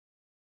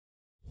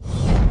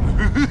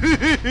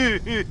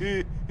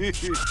There's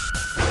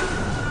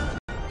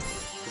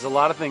a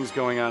lot of things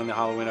going on in the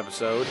Halloween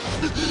episode.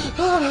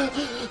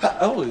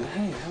 Oh,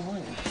 hey, how are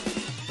you?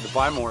 The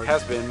Bymore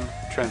has been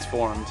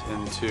transformed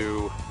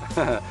into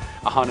a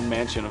haunted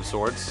mansion of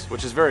sorts,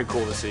 which is very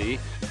cool to see.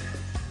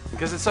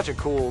 Because it's such a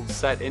cool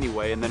set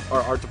anyway, and then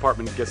our art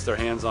department gets their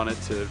hands on it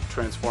to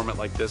transform it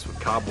like this with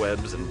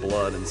cobwebs and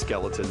blood and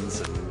skeletons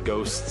and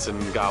ghosts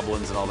and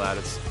goblins and all that.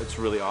 It's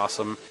really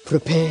awesome.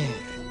 Prepare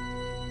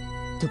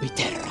to be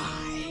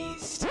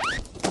terrorized.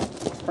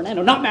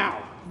 Fernando, not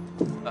now!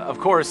 Of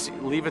course,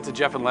 leave it to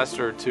Jeff and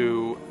Lester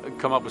to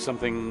come up with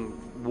something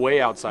way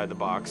outside the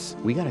box.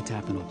 We gotta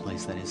tap into a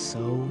place that is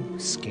so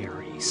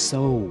scary,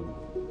 so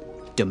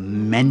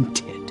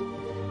demented,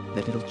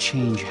 that it'll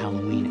change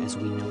Halloween as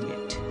we know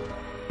it.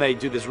 They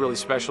do this really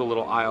special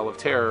little Isle of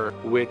Terror,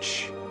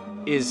 which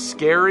is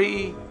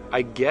scary,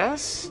 I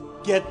guess?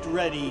 Get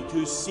ready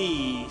to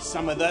see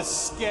some of the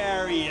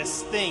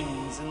scariest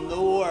things in the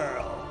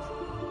world.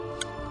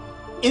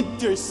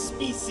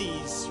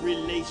 Interspecies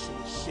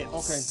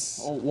relationships.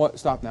 Okay. Oh, what?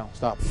 Stop now.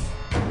 Stop.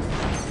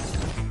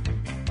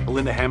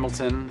 Linda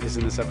Hamilton is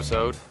in this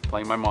episode,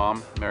 playing my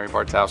mom, Mary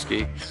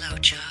Bartowski. Hello,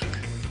 Chuck.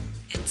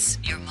 It's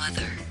your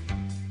mother.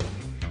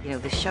 You know,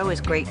 the show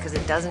is great because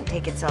it doesn't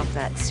take itself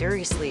that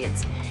seriously.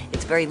 It's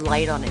very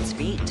light on its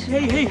feet.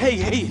 Hey.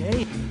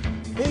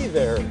 Hey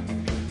there.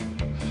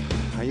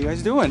 How you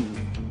guys doing?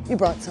 You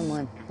brought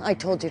someone. I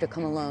told you to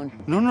come alone.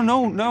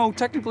 No.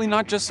 Technically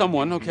not just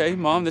someone, okay?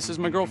 Mom, this is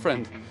my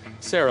girlfriend.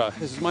 Sarah,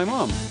 this is my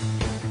mom.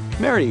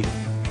 Mary.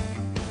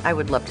 I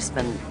would love to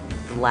spend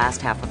the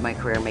last half of my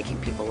career making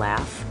people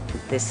laugh.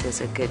 This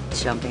is a good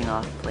jumping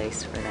off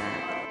place for that.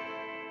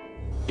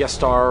 Guest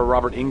star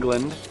Robert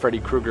Englund, Freddy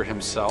Krueger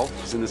himself,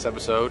 is in this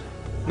episode.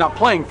 Not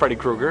playing Freddy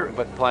Krueger,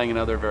 but playing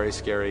another very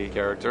scary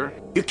character.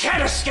 You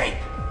can't escape!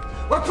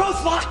 We're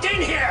both locked in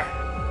here!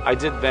 I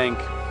did thank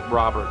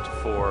Robert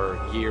for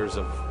years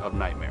of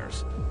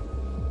nightmares.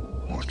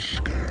 What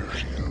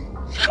scares you,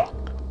 Chuck?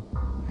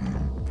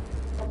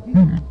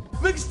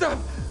 Mixed up!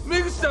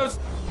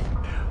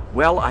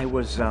 Well, I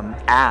was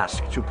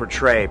asked to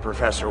portray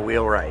Professor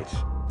Wheelwright.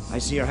 I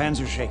see your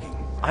hands are shaking.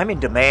 I'm in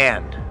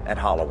demand at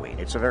Halloween.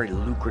 It's a very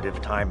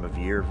lucrative time of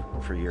year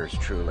for yours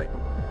truly.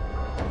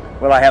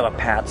 Well, I have a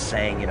pat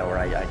saying, where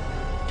I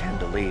tend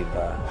to leave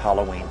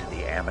Halloween to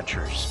the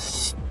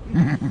amateurs.